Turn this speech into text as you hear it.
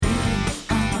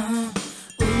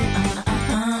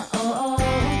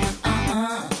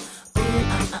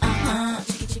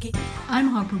I'm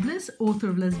Harper Bliss,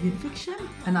 author of lesbian fiction.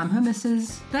 And I'm her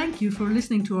missus. Thank you for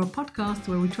listening to our podcast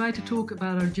where we try to talk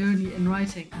about our journey in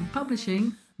writing and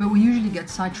publishing. But we usually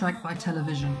get sidetracked by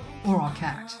television or our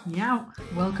cat. Meow.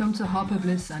 Welcome to Harper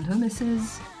Bliss and her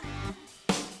missus.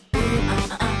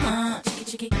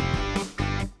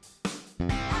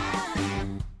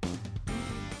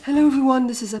 Hello everyone,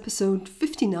 this is episode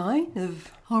 59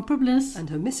 of Harper Bliss and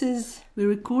her missus. We're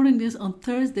recording this on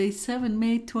Thursday, 7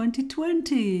 May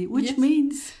 2020, which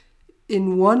means...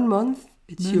 in 1 month,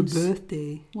 it's Months. your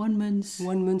birthday. 1 month.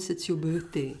 1 month, it's your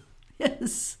birthday.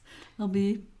 Yes, I'll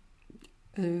be...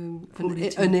 An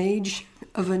 42. age.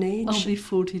 I'll be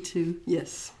 42.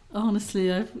 Yes.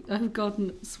 Honestly, I've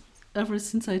gotten... Ever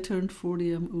since I turned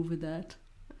 40, I'm over that.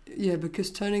 Yeah, because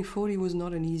turning 40 was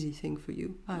not an easy thing for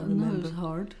you, I remember. No, it was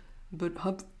hard. But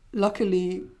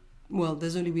luckily, well,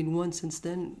 there's only been one since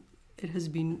then. It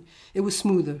was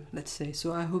smoother, let's say.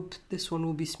 So I hope this one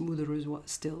will be smoother as well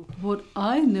still. What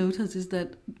I notice is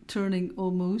that turning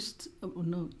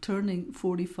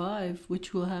 45,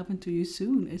 which will happen to you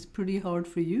soon, is pretty hard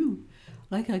for you.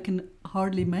 Like, I can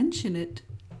hardly mention it.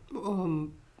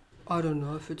 I don't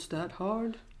know if it's that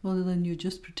hard. Well, then you're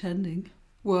just pretending.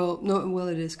 Well, no, well,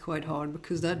 it is quite hard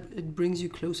because it brings you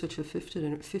closer to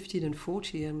 50 than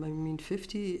 40. And I mean,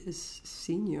 50 is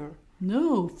senior.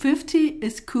 No, 50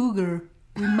 is cougar.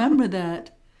 Remember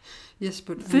that. Yes,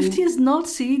 but 50 is not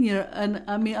senior. And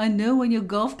I mean, I know when your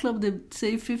golf club, they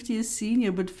say 50 is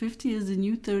senior, but 50 is the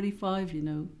new 35, you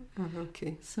know.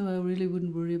 Okay. So I really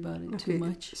wouldn't worry about it too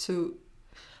much. So,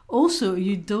 also,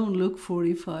 you don't look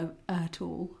 45 at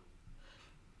all.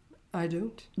 I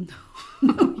don't?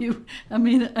 No, I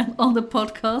mean, on the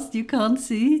podcast you can't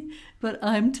see, but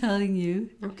I'm telling you.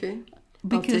 Okay,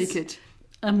 because, I'll take it.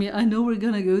 I mean, I know we're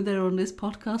going to go there on this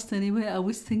podcast anyway. I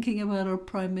was thinking about our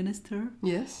Prime Minister.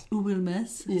 Yes. Uwe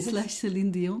Mess Yes. / Celine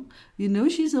Dion. You know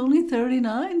she's only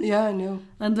 39. Yeah, I know.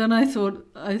 And then I thought,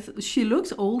 she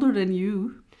looks older than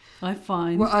you, I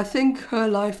find. Well, I think her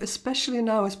life, especially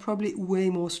now, is probably way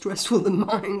more stressful than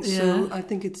mine. Yeah. So I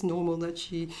think it's normal that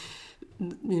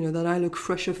that I look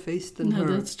fresher faced than her.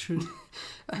 No, that's true.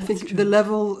 I think the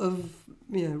level of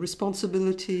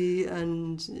responsibility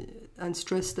and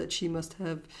stress that she must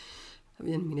have, I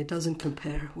mean, it doesn't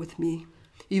compare with me.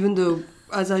 Even though,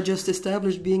 as I just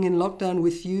established, being in lockdown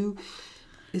with you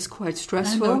is quite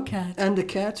stressful. And our cat. And the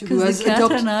cat who Because has the cat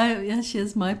adopted. and I, she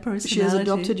has my personality. She has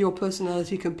adopted your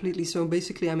personality completely. So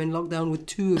basically, I'm in lockdown with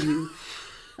two of you.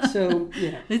 So,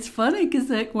 yeah. It's funny because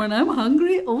like when I'm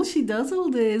hungry, all she does all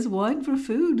day is whine for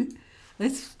food.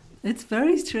 It's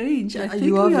very strange. I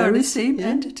think we are the same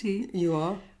entity. You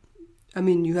are. I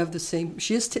mean, you have the same.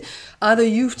 She has either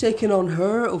you've taken on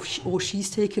her or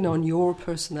she's taken on your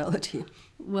personality.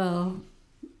 Well,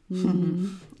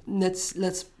 Let's.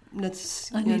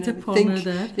 I need to ponder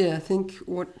that. Yeah, think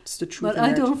what's the truth. But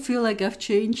I don't feel like I've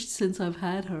changed since I've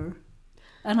had her.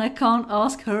 And I can't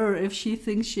ask her if she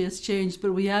thinks she has changed,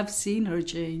 but we have seen her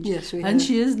change. Yes, we have. And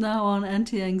she is now on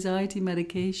anti-anxiety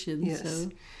medication. Yes.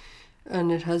 So.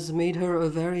 And it has made her a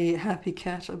very happy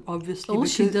cat, obviously. All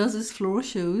she does is floor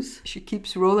shows. She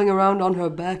keeps rolling around on her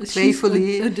back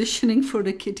playfully. She's auditioning for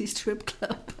the Kitty Strip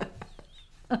Club.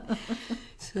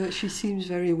 So she seems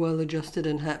very well adjusted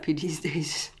and happy these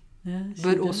days. Yeah,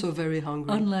 but also very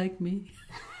hungry. Unlike me.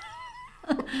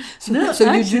 So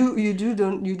you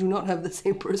do not have the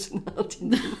same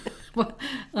personality. Well,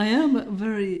 I am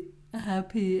very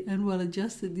happy and well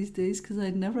adjusted these days because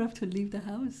I never have to leave the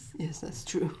house. Yes, that's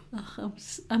true.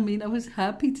 I was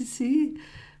happy to see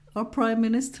our Prime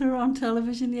Minister on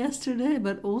television yesterday,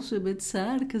 but also a bit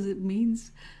sad because it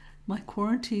means my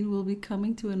quarantine will be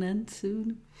coming to an end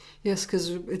soon. Yes,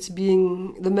 because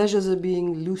the measures are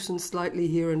being loosened slightly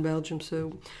here in Belgium.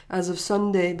 So as of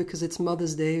Sunday, because it's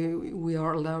Mother's Day, we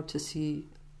are allowed to see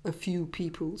a few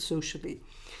people socially.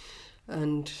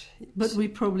 But we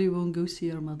probably won't go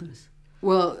see our mothers.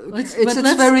 Well, let's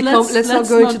not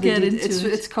go into get the into details.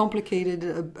 it. It's complicated.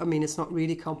 I mean, it's not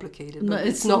really complicated, but No,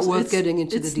 it's not worth getting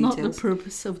into the details. It's not the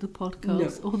purpose of the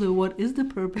podcast. No. Although, what is the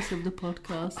purpose of the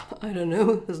podcast? I don't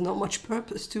know. There's not much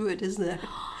purpose to it, is there?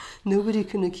 Nobody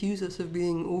can accuse us of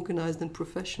being organized and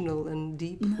professional and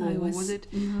deep.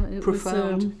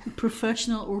 Profound?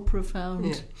 Professional or profound.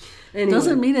 Yeah. Anyway.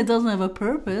 Doesn't mean it doesn't have a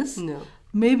purpose. No.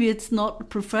 Maybe it's not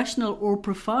professional or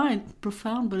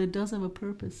profound, but it does have a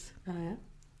purpose. Oh, yeah?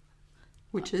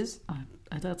 Which is?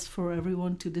 That's for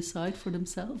everyone to decide for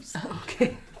themselves.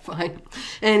 Okay, fine.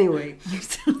 Anyway. I'm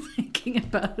still thinking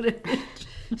about it.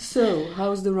 So,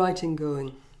 how's the writing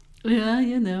going? Yeah,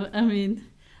 I mean,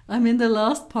 I'm in the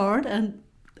last part, and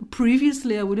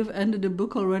previously I would have ended the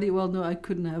book already. Well, no, I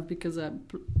couldn't have because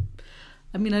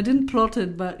I mean, I didn't plot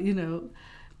it, but,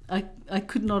 I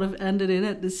could not have ended it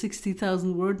at the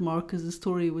 60,000 word mark because the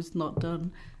story was not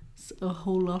done. A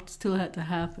whole lot still had to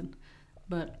happen.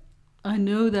 But I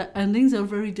know that endings are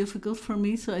very difficult for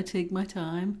me, so I take my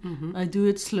time. Mm-hmm. I do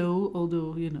it slow,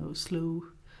 although, slow.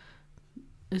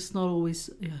 It's not always,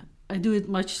 I do it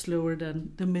much slower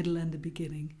than the middle and the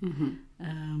beginning.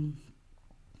 Mm-hmm.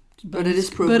 But it is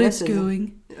progressive. But it's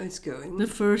going. It's going. The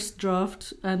first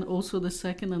draft and also the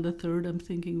second and the third, I'm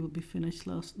thinking, will be finished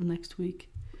next week.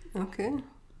 Okay,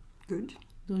 good.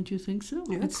 Don't you think so?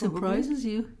 Yeah, it surprises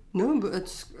you. No,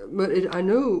 but I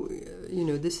know,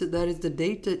 that is the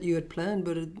date that you had planned,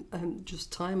 but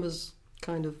just time has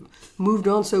kind of moved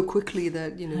on so quickly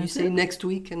that you say next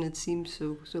week and it seems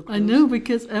so close. I know,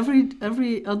 because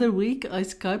every other week I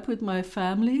Skype with my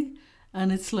family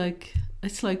and it's like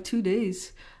 2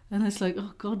 days. And it's like,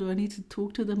 oh God, do I need to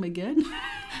talk to them again?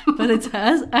 But it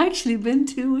has actually been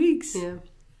 2 weeks. Yeah.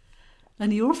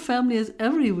 And your family is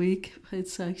every week.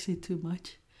 It's actually too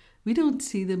much. We don't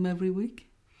see them every week.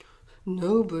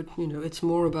 No, but, it's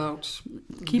more about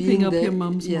keeping up your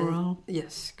mum's morale.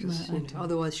 Yes, because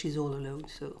otherwise she's all alone.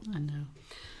 So I know.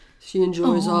 She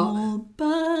enjoys all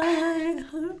by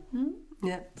her.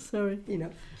 Yeah. Sorry.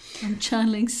 Enough. I'm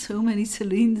channeling so many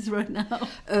Celines right now.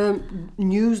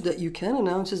 News that you can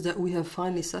announce is that we have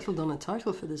finally settled on a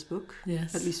title for this book.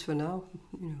 Yes. At least for now.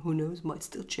 Who knows? Might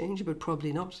still change, but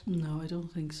probably not. No, I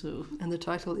don't think so. And the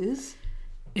title is?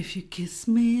 If You Kiss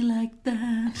Me Like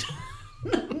That.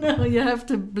 No, you have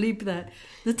to bleep that.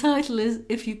 The title is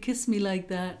If You Kiss Me Like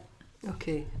That.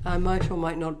 Okay. I might or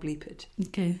might not bleep it.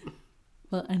 Okay.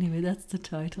 Well, anyway, that's the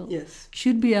title. Yes.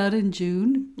 Should be out in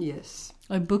June. Yes.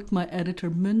 I booked my editor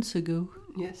months ago.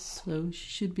 Yes. So she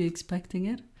should be expecting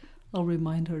it. I'll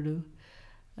remind her though.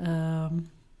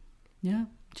 Yeah,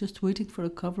 just waiting for a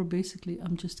cover basically.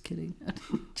 I'm just kidding.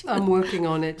 I'm working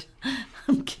on it.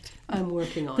 I'm kidding. I'm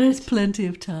working on There's it. plenty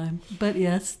of time. But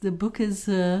yes, the book is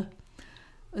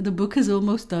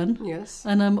almost done. Yes.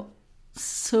 And I'm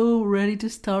so ready to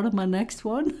start on my next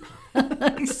one.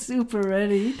 I'm super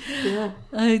ready. Yeah.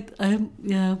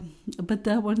 Yeah, but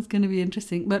that one's going to be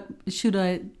interesting. But should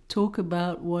I talk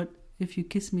about what If You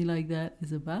Kiss Me Like That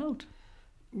is about?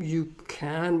 You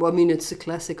can. Well, I mean, it's a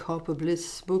classic Harper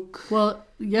Bliss book. Well,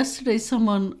 yesterday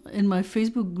someone in my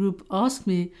Facebook group asked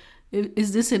me,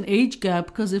 is this an age gap?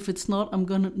 Because if it's not, I'm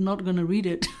not gonna read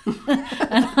it.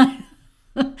 And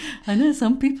I know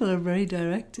some people are very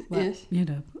direct. But, yes.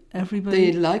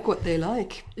 Everybody. They like what they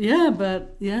like. Yeah,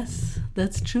 but yes,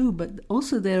 that's true. But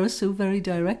also they are so very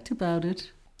direct about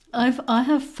it. I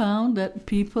have found that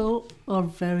people are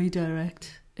very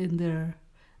direct in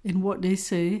what they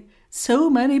say. So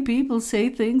many people say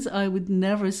things I would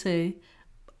never say.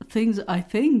 Things I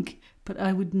think, but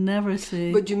I would never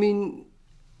say. But you mean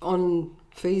on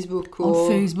Facebook or...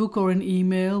 On Facebook or in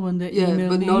email when they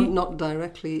email me? Yeah, but not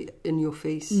directly in your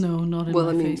face. No, not in my face. Well,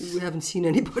 I mean, we haven't seen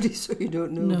anybody, so you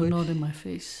don't know. No, not in my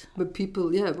face. But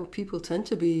people tend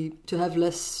to have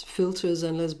less filters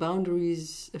and less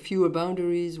boundaries, fewer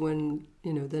boundaries when,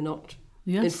 they're not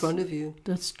in front of you.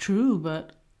 That's true,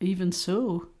 but even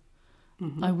so,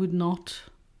 I would not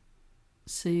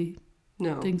say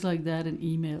things like that in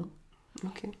email.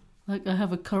 Okay. Like I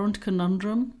have a current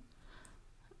conundrum,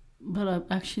 but I'm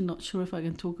actually not sure if I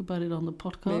can talk about it on the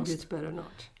podcast. Maybe it's better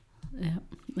not. Yeah,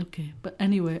 okay. But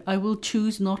anyway, I will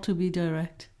choose not to be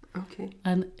direct. Okay.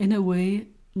 And in a way,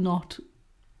 not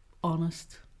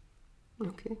honest.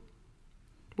 Okay.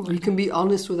 Well, you can be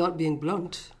honest without being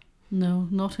blunt. No,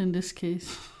 not in this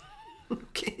case.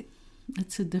 Okay.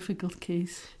 It's a difficult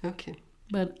case. Okay.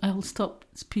 But I'll stop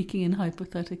speaking in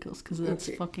hypotheticals because that's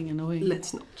fucking annoying.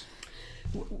 Let's not.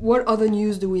 What other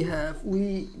news do we have?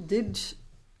 We did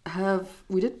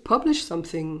publish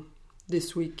something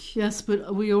this week. Yes,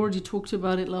 but we already talked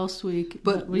about it last week.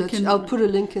 But I'll put a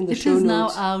link in the show notes. It is now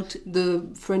out. The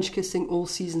French Kissing All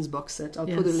Seasons box set. I'll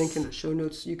put a link in the show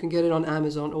notes. You can get it on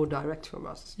Amazon or direct from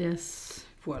us. Yes.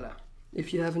 Voila.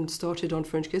 If you haven't started on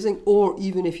French Kissing, or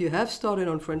even if you have started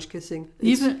on French Kissing.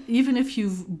 Even if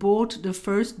you've bought the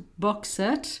first box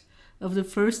set of the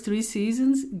first 3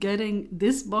 seasons, getting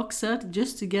this box set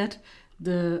just to get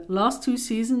the last 2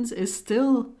 seasons is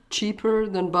still cheaper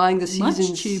than buying the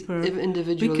seasons much cheaper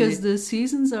individually. Because the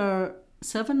seasons are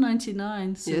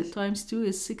 $7.99, so times 2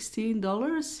 is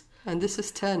 $16. And this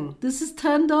is $10. This is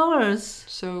 $10.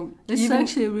 So it's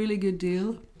actually a really good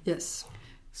deal. Yes.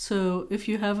 So if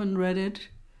you haven't read it,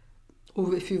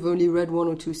 or if you've only read 1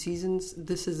 or 2 seasons,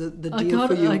 this is the deal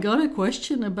for you. I got a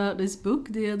question about this book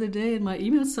the other day in my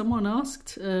email. Someone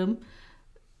asked,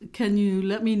 can you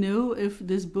let me know if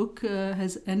this book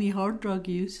has any hard drug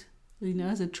use?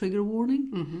 as a trigger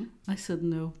warning. Mm-hmm. I said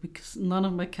no, because none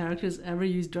of my characters ever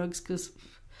use drugs, because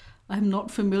I'm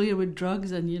not familiar with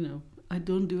drugs, and I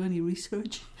don't do any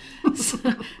research.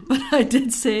 But I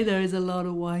did say there is a lot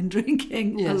of wine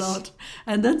drinking, Yes. a lot.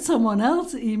 And then someone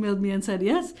else emailed me and said,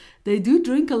 yes, they do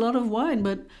drink a lot of wine,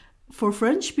 but for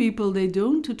French people, they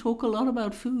don't, to talk a lot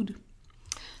about food.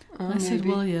 I said,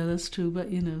 well, yeah, that's true,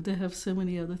 but they have so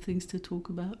many other things to talk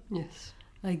about. Yes.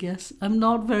 I guess. I'm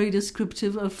not very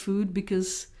descriptive of food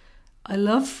because I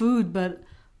love food, but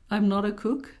I'm not a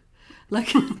cook.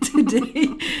 Like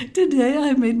today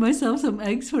I made myself some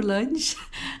eggs for lunch,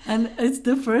 and it's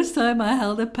the first time I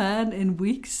held a pan in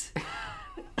weeks.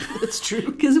 That's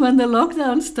true. Because when the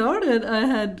lockdown started, I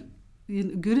had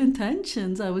good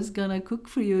intentions. I was going to cook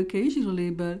for you occasionally,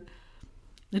 but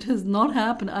it has not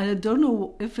happened. I don't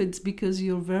know if it's because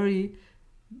you're very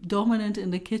dominant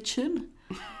in the kitchen,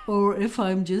 or if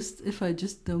I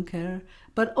just don't care.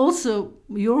 But also,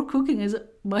 your cooking is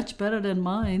much better than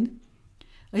mine.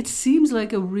 It seems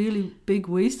like a really big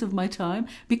waste of my time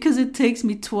because it takes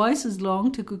me twice as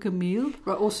long to cook a meal.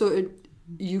 But also,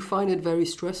 you find it very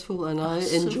stressful, and I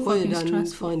enjoy it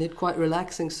and find it quite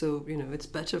relaxing. So it's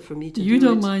better for me to do it. You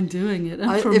don't mind doing it,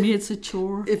 and for me, it's a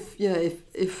chore.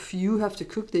 If you have to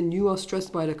cook, then you are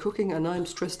stressed by the cooking, and I'm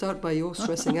stressed out by your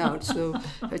stressing out. So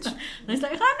it's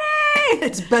like, honey,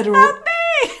 it's better. Help me!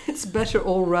 It's better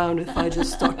all round if I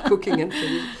just start cooking and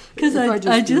finish. Because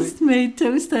I just made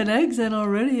toast and eggs, and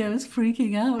already I was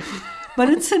freaking out. But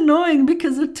it's annoying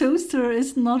because the toaster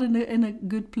is not in a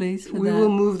good place for that. We will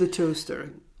move the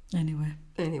toaster. Anyway.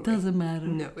 Doesn't matter.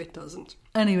 No, it doesn't.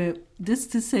 Anyway,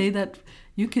 just to say that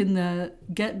you can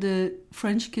get the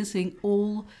French Kissing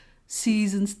All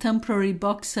Seasons temporary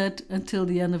box set until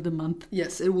the end of the month.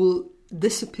 Yes, it will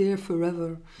disappear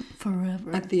forever.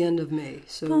 Forever. At the end of May.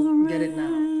 So get it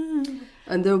now.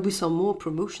 And there will be some more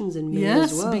promotions in May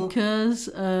as well. Yes, because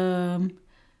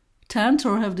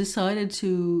Tantor have decided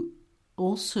to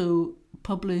also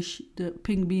publish the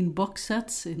Pink Bean box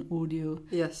sets in audio.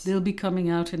 Yes. They'll be coming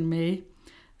out in May.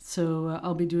 So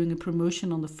I'll be doing a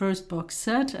promotion on the first box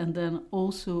set and then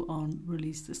also on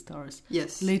Release the Stars.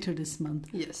 Yes. Later this month.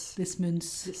 Yes. This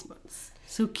month. This month.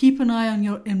 So keep an eye on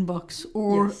your inbox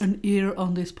or an ear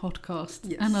on this podcast.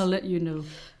 Yes. And I'll let you know.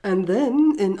 And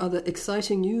then, in other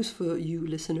exciting news for you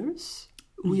listeners,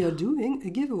 we are doing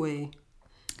a giveaway.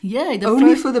 Yeah.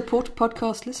 Only for the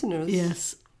podcast listeners.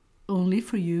 Yes. Only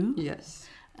for you. Yes.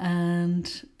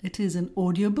 And it is an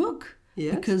audiobook.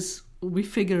 Yes. Because we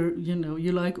figure,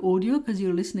 you like audio because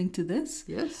you're listening to this.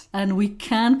 Yes. And we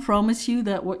can promise you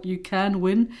that what you can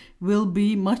win will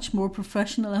be much more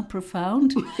professional and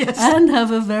profound. Yes. And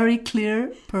have a very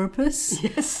clear purpose.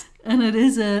 Yes. And it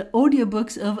is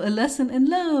audiobooks of A Lesson in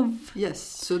Love. Yes.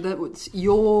 So that was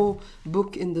your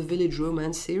book in the Village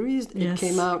Romance series. It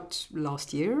came out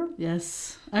last year.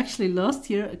 Yes. Actually, last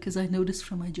year, because I noticed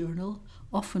from my journal,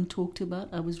 often talked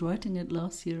about. I was writing it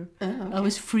last year. Okay. I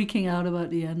was freaking out about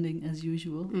the ending as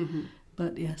usual. Mm-hmm.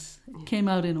 But yes, it came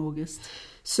out in August.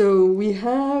 So we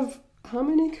have how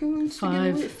many codes 5. to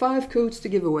give away? 5 codes to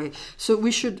give away. So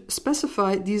we should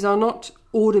specify these are not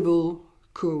Audible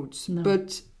codes,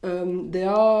 but they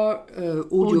are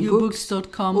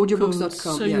audiobooks.com.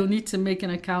 Audiobooks.com. So you'll need to make an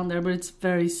account there, but it's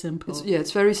very simple.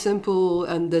 It's very simple,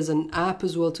 and there's an app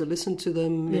as well to listen to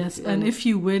them. Yes, and if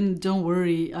you win, don't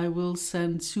worry, I will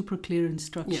send super clear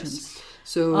instructions. Yes.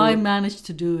 So I managed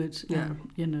to do it. Yeah.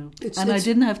 I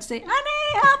didn't have to say,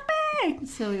 "Honey, help me!"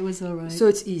 So it was all right. So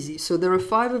it's easy. So there are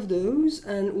 5 of those,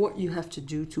 and what you have to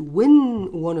do to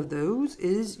win one of those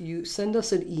is you send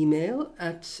us an email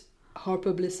at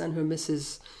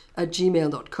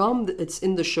harperblissandhermisses@gmail.com. It's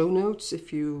in the show notes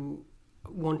if you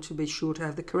want to be sure to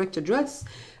have the correct address.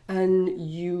 And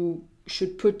you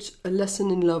should put A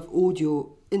Lesson in Love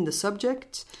audio in the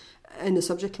subject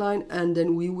line, and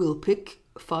then we will pick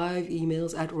 5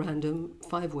 emails at random,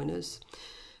 5 winners.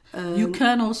 You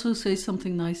can also say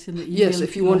something nice in the email. Yes,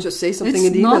 if you want to say something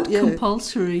in the email. It's not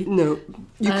compulsory. No.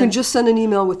 You can just send an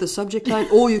email with the subject line,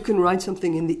 or you can write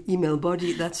something in the email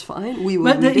body. That's fine. We will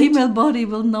read But the it. email body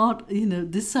will not,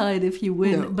 decide if you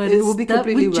win. No, but it will be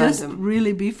completely that would just random.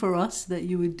 really be for us that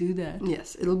you would do that.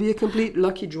 Yes, it'll be a complete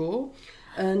lucky draw.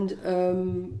 And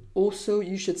also,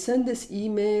 you should send this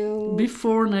email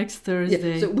before next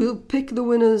Thursday. Yeah, so we'll pick the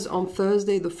winners on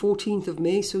Thursday, the 14th of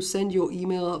May. So send your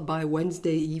email by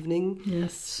Wednesday evening.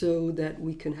 Yes. So that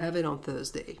we can have it on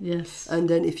Thursday. Yes. And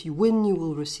then if you win, you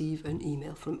will receive an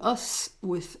email from us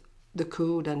with the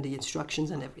code and the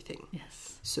instructions and everything.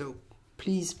 Yes. So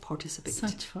please participate.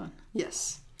 Such fun.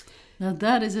 Yes. Now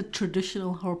that is a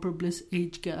traditional Harper Bliss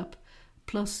age gap.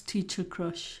 plus Teacher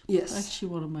Crush. Yes. Actually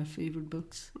one of my favorite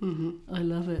books. Mm-hmm. I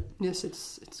love it. Yes,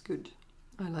 it's good.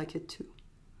 I like it too.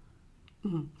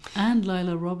 Mm. And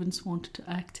Lila Robbins wanted to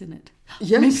act in it.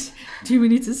 Yes. Do we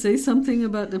need to say something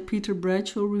about the Peter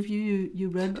Bradshaw review you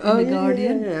read in The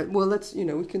Guardian? Yeah. Well, let's,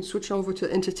 we can switch over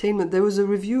to entertainment. There was a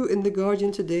review in The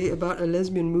Guardian today about a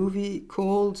lesbian movie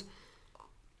called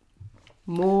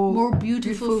More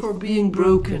Beautiful for Being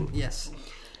Broken. Yes.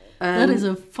 That is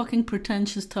a fucking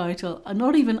pretentious title.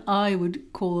 Not even I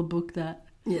would call a book that.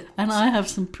 Yeah. And I have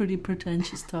some pretty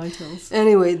pretentious titles.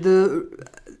 Anyway,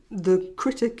 the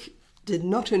critic did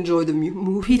not enjoy the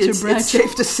movie. Peter It's Bradshaw.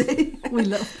 safe to say. We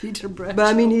love Peter Bradshaw. But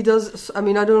I mean, he does. I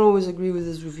mean, I don't always agree with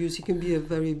his reviews. He can be a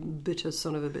very bitter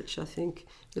son of a bitch. I think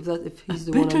if he's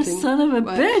the one. Bitter son of a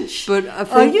bitch. But I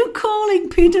think, are you calling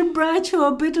Peter Bradshaw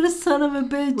a bitter son of a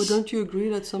bitch? Well, don't you agree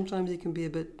that sometimes he can be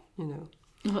a bit,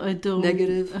 I don't.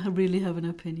 Negative? I really have an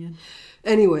opinion.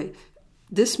 Anyway,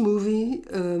 this movie,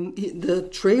 the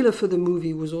trailer for the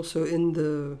movie was also in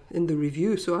the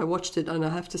review, so I watched it, and I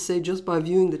have to say, just by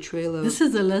viewing the trailer, this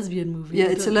is a lesbian movie. Yeah,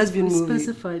 it's a lesbian we movie.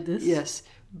 Specified this. Yes,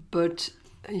 but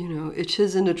it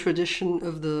is in the tradition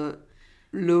of the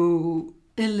low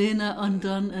Elena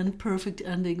Undone and Perfect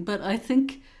Ending, but I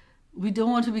think we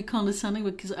don't want to be condescending,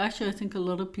 because actually I think a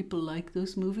lot of people like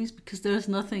those movies because there's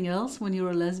nothing else when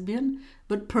you're a lesbian.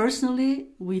 But personally,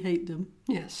 we hate them.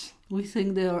 Yes. We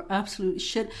think they are absolute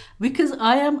shit. Because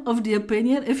I am of the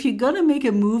opinion, if you're gonna make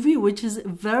a movie, which is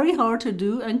very hard to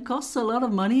do and costs a lot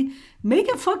of money, make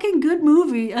a fucking good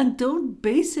movie and don't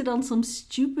base it on some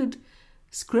stupid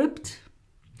script.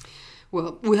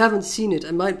 Well, we haven't seen it.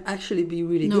 It might actually be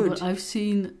really good. No, but I've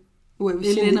seen We've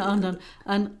Elena Undone.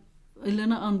 And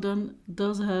Elena Undone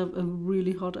does have a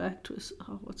really hot actress.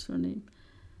 Oh, what's her name?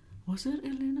 Was it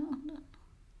Elena Undone?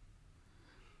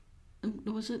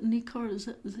 Was it Nikar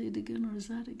Zadigan or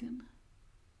Zadigan?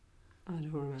 I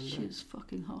don't remember. She's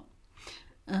fucking hot.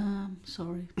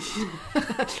 Sorry.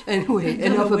 Anyway,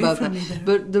 enough about that.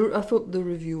 But I thought the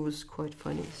review was quite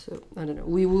funny, so I don't know.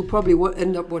 We will probably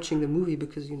end up watching the movie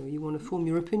because, you want to form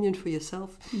your opinion for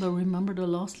yourself. But remember the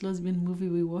last lesbian movie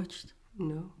we watched?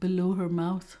 No. Below Her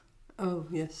Mouth. Oh,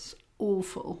 yes.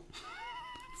 Awful.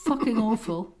 Fucking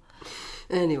awful.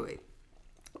 Anyway.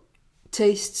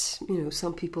 Tastes,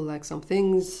 some people like some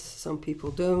things, some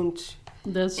people don't.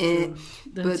 That's true.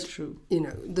 That's true.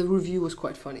 The review was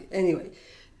quite funny. Anyway,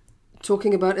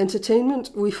 talking about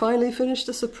entertainment, we finally finished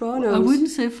The Sopranos. I wouldn't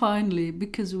say finally,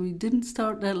 because we didn't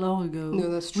start that long ago.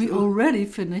 No, that's true. We already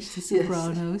finished The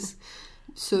Sopranos.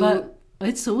 Yes. But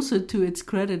it's also to its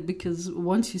credit, because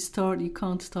once you start, you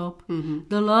can't stop. Mm-hmm.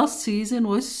 The last season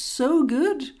was so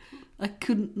good. I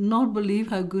could not believe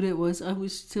how good it was. I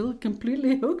was still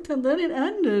completely hooked, and then it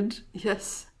ended.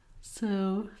 Yes.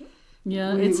 So,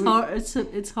 yeah, it's hard.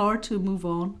 It's hard to move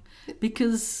on,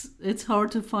 because it's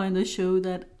hard to find a show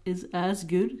that is as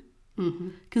good.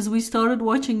 Because we started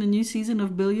watching the new season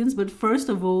of Billions, but first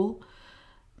of all,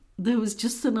 there was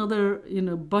just another,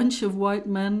 bunch of white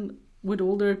men with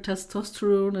all their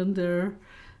testosterone and their,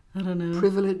 I don't know,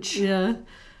 privilege. Yeah.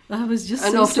 I was just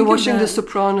and so after watching The that.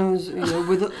 Sopranos,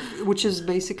 which is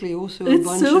basically also it's a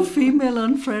bunch so of female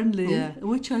unfriendly, Yeah.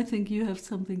 which I think you have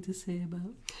something to say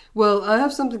about. Well, I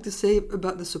have something to say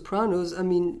about The Sopranos. I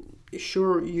mean,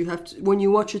 sure, you have to, when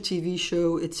you watch a TV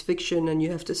show, it's fiction and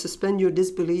you have to suspend your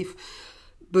disbelief.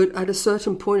 But at a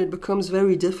certain point, it becomes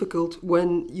very difficult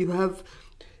when you have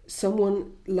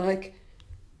someone like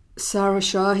Sarah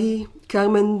Shahi,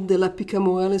 Carmen de la Pica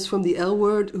Morales from The L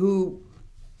Word, who,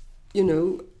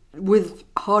 with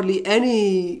hardly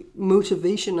any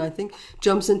motivation, I think,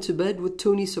 jumps into bed with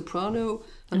Tony Soprano.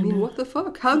 I mean, what the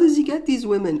fuck? How does he get these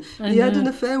women? He had an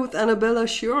affair with Annabella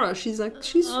Sciorra. She's how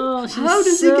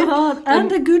does so he get hot.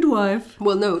 And a good wife.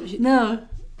 Well, no, No,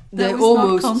 they that was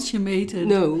almost not consummated.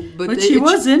 No, but she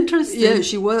was interested. Yeah,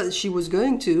 she was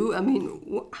going to. I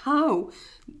mean, how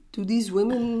do these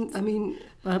women? I mean,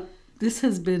 this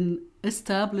has been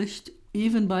established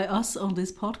even by us on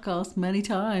this podcast many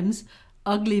times.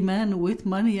 Ugly men with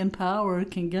money and power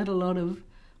can get a lot of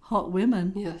hot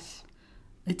women. Yes.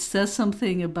 It says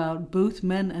something about both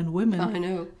men and women. I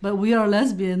know. But we are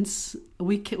lesbians.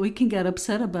 We can get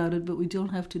upset about it, but we don't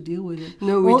have to deal with it.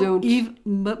 No, we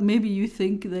don't. But maybe you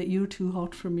think that you're too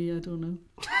hot for me. I don't know.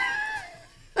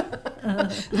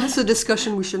 That's a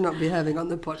discussion we should not be having on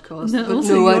the podcast. No, but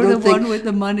also no, you're I don't the think. one with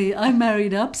the money. I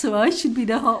married up, so I should be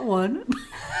the hot one.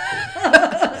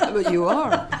 But you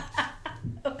are.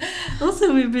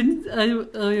 Also,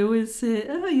 I always say,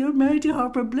 oh, you're married to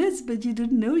Harper Bliss, but you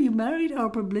didn't know you married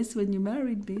Harper Bliss when you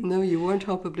married me. No, you weren't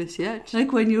Harper Bliss yet.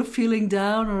 Like when you're feeling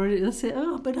down, or you'll say,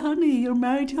 oh, but honey, you're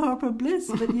married to Harper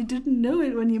Bliss, but you didn't know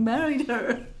it when you married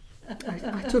her.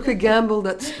 I took a gamble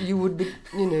that you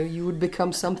would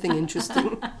become something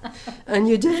interesting, and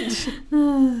you did.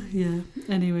 Yeah.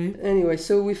 Anyway,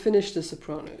 so we finished The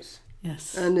Sopranos.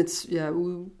 Yes. And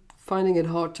we're finding it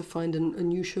hard to find a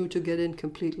new show to get in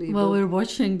completely. Well, we're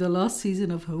watching the last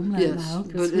season of Homeland now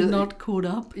because we're not caught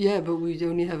up. Yeah, but we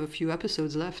only have a few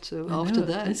episodes left, so after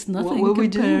that, it's nothing what will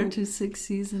compared we do? to 6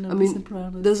 seasons of The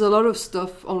Sopranos. There's a lot of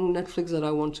stuff on Netflix that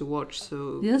I want to watch.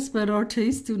 So yes, but our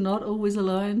tastes do not always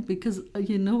align because I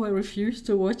refuse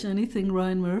to watch anything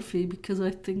Ryan Murphy because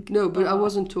I think no, but I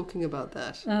wasn't talking about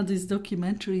that. These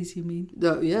documentaries, you mean?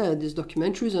 There's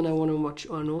documentaries, and I want to watch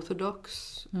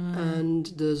Unorthodox. And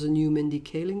there's a new Mindy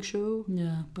Kaling show.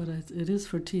 Yeah, but it is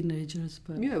for teenagers.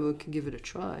 But yeah, we can give it a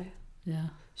try. Yeah.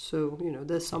 So,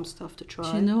 there's some stuff to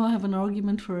try. Do you know I have an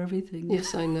argument for everything?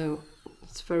 Yes, I know.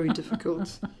 It's very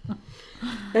difficult.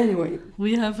 Anyway.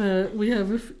 We have a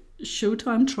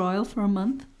Showtime trial for a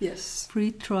month. Yes.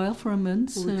 Free trial for a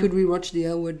month. Well, we could rewatch the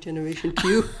L Word Generation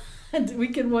Q. And we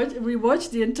can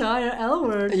rewatch the entire L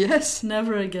Word. Yes.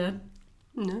 Never again.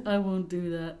 No. I won't do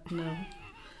that, no.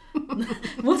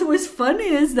 What was funny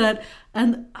is that,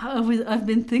 and I've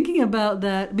been thinking about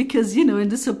that because, in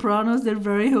The Sopranos, they're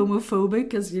very homophobic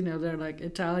because, they're like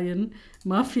Italian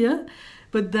mafia.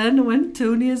 But then when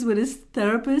Tony is with his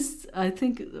therapist, I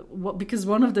think, because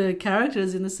one of the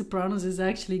characters in The Sopranos is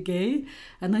actually gay,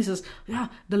 and he says, yeah,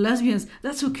 the lesbians,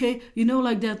 that's okay.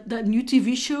 Like that new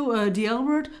TV show, The L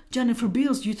Word, Jennifer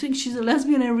Beals, do you think she's a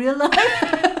lesbian in real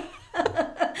life?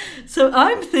 So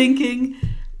I'm thinking...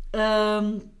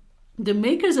 the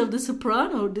makers of The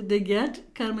Soprano, did they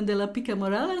get Carmen de la Pica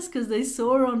Morales because they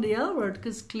saw her on the L Word?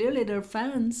 Because clearly they're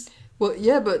fans. Well,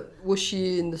 yeah, but was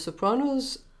she in The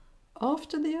Sopranos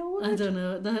after the L Word? I don't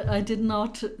know. I did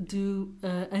not do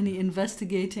any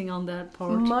investigating on that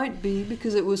part. Might be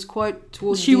because it was quite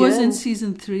towards she the was end. in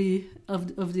season 3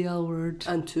 of the L Word.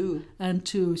 And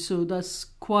 2. So that's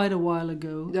quite a while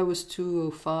ago. That was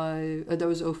 2005. That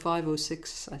was 05,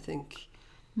 06, I think.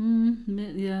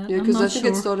 Yeah, because I think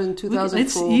it started in 2004.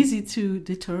 It's easy to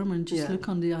determine. Just look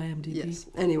on the IMDb. Yes.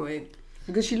 Anyway,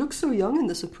 because she looks so young in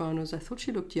The Sopranos, I thought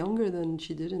she looked younger than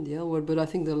she did in the L Word. But I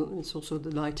think it's also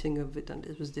the lighting of it, and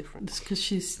it was different. It's because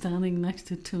she's standing next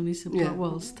to Tony Soprano. Yeah.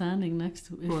 Well, standing next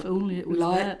to. If only it was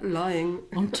lying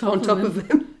on top of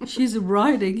him. She's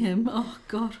riding him. Oh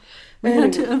God. We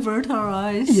had to avert our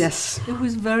eyes. Yes. It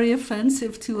was very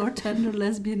offensive to our tender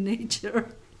lesbian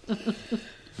nature.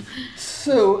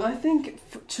 So, I think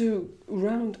to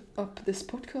round up this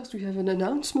podcast, we have an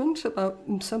announcement about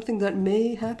something that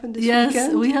may happen this weekend.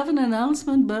 Yes, we have an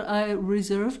announcement, but I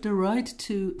reserve the right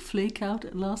to flake out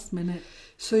at last minute.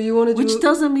 So you want to do... Which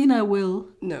doesn't mean I will.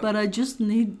 No. But I just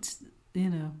need,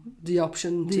 the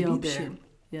option to be there.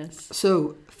 Yes.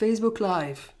 So, Facebook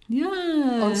Live.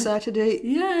 Yeah. On Saturday.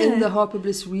 Yeah. In the Harper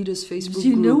Bliss Readers Facebook group. Do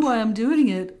you know why I'm doing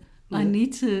it? Yeah. I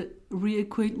need to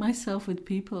reacquaint myself with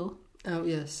people. Oh,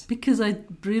 yes. Because I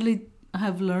really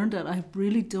have learned that I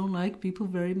really don't like people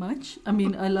very much. I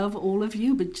mean, I love all of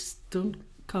you, but just don't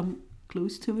come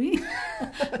close to me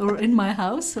or in my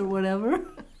house or whatever.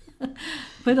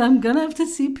 But I'm going to have to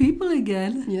see people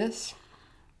again. Yes.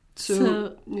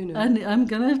 So and I'm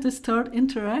going to have to start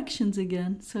interactions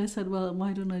again. So I said, well,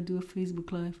 why don't I do a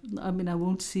Facebook Live? I mean, I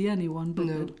won't see anyone, but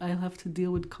I'll have to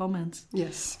deal with comments.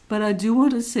 Yes. But I do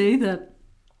want to say that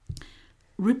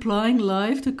replying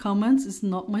live to comments is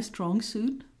not my strong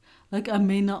suit. Like, I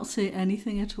may not say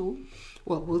anything at all.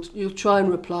 Well, you'll try and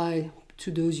reply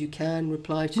to those you can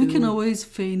reply to. We can always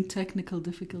feign technical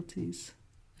difficulties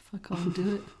if I can't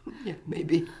do it. Yeah,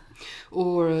 maybe.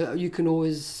 Or you can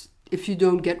always, if you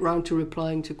don't get round to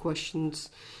replying to questions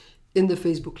in the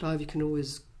Facebook Live, you can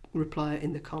always reply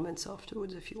in the comments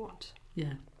afterwards if you want.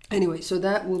 Yeah. Anyway, so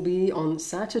that will be on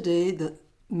Saturday, the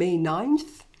May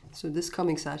 9th. So this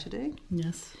coming Saturday.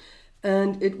 Yes.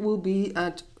 And it will be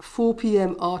at 4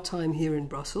 p.m. our time here in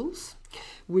Brussels,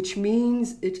 which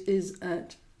means it is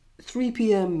at 3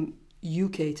 p.m.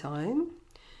 UK time,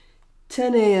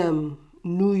 10 a.m.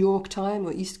 New York time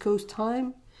or East Coast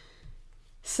time,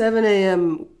 7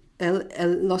 a.m.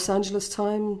 Los Angeles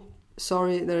time.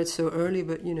 Sorry that it's so early,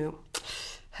 but it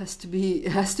has to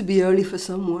be early for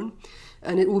someone.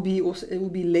 And it will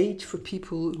be late for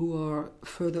people who are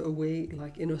further away,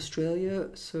 like in Australia.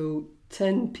 So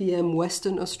 10 p.m.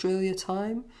 Western Australia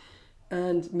time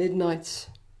and midnight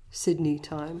Sydney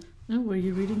time. Oh, were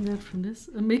you reading that from this?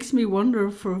 It makes me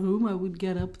wonder for whom I would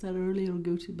get up that early or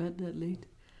go to bed that late.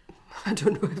 I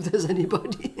don't know if there's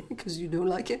anybody, because you don't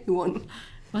like anyone.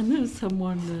 I know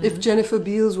someone... if Jennifer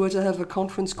Beals were to have a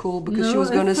conference call because she was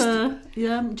going to...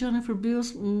 yeah, Jennifer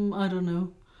Beals, I don't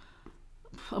know.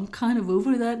 I'm kind of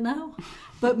over that now.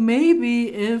 But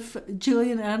maybe if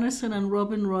Gillian Anderson and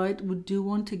Robin Wright would do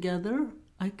one together,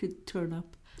 I could turn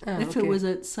up. If it was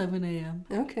at 7 a.m.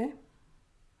 Okay.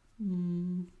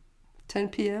 10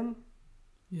 p.m.?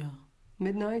 Yeah.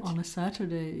 Midnight? On a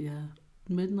Saturday, yeah.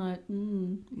 Midnight.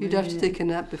 You'd have to take a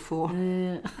nap before.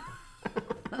 Yeah.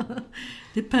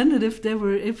 Depended if they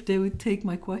would take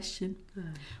my question.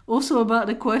 Also about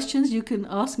the questions, you can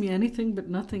ask me anything but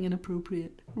nothing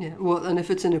inappropriate. Yeah, well, and if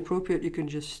it's inappropriate, you can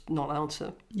just not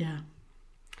answer. Yeah.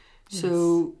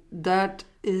 So that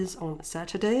is on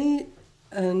Saturday,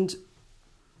 and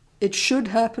it should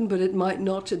happen, but it might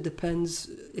not. It depends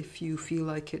if you feel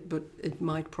like it, but it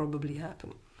might probably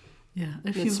happen. Yeah,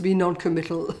 Let's be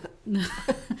non-committal.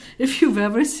 If you've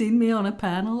ever seen me on a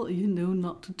panel, you know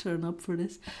not to turn up for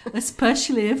this,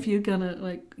 especially if you're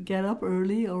gonna get up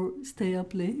early or stay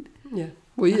up late. Yeah,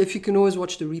 well, if you can always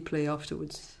watch the replay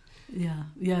afterwards. Yeah,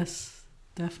 yes,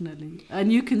 definitely,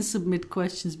 and you can submit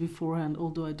questions beforehand.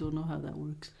 Although I don't know how that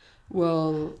works.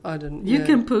 Well, I don't. You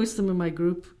can post them in my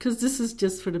group because this is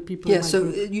just for the people. Yeah, in my so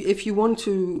group. If you want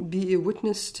to be a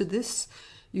witness to this,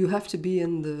 you have to be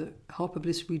in the Harper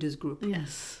Bliss Readers group.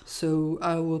 Yes. So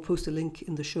I will post a link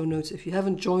in the show notes. If you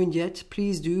haven't joined yet,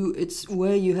 please do. It's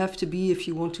where you have to be if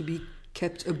you want to be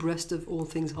kept abreast of all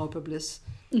things Harper Bliss.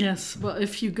 Yes, but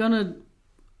if you're gonna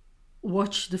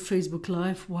watch the Facebook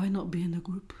Live, why not be in the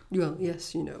group? Well,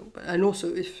 yes, and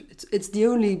also if it's the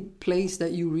only place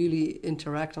that you really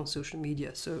interact on social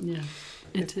media. So yeah,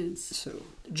 it is. So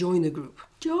join the group.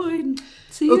 Join.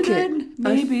 See you then.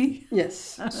 Maybe.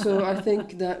 Yes. So I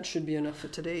think that should be enough for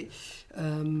today,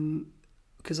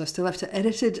 because I still have to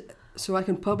edit it so I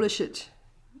can publish it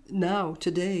now,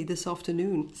 today, this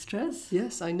afternoon. Stress?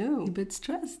 Yes, I know. You're a bit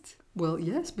stressed. Well,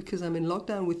 yes, because I'm in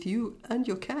lockdown with you and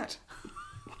your cat.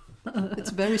 It's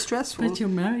very stressful. But you're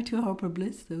married to Harper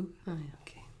Bliss, though. Oh, yeah,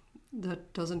 okay.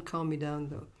 That doesn't calm me down,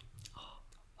 though.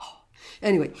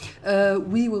 Anyway,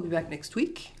 we will be back next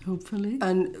week. Hopefully.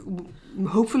 And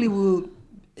hopefully we'll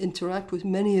interact with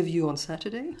many of you on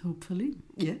Saturday. Hopefully.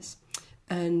 Yes.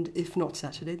 And if not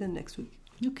Saturday, then next week.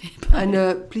 Okay, bye.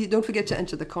 And please don't forget to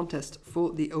enter the contest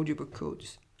for the audiobook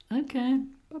codes. Okay.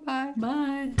 Bye-bye.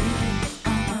 Bye.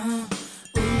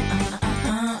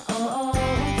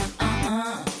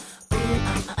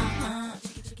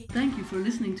 Thank you for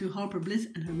listening to Harper Bliss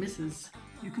and Her Misses.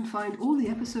 You can find all the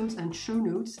episodes and show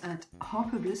notes at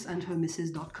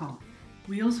harperblissandhermisses.com.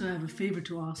 We also have a favor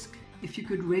to ask. If you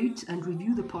could rate and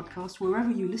review the podcast wherever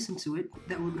you listen to it,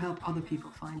 that would help other people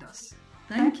find us.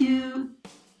 Thank you.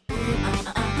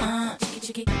 Chicky,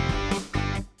 chicky.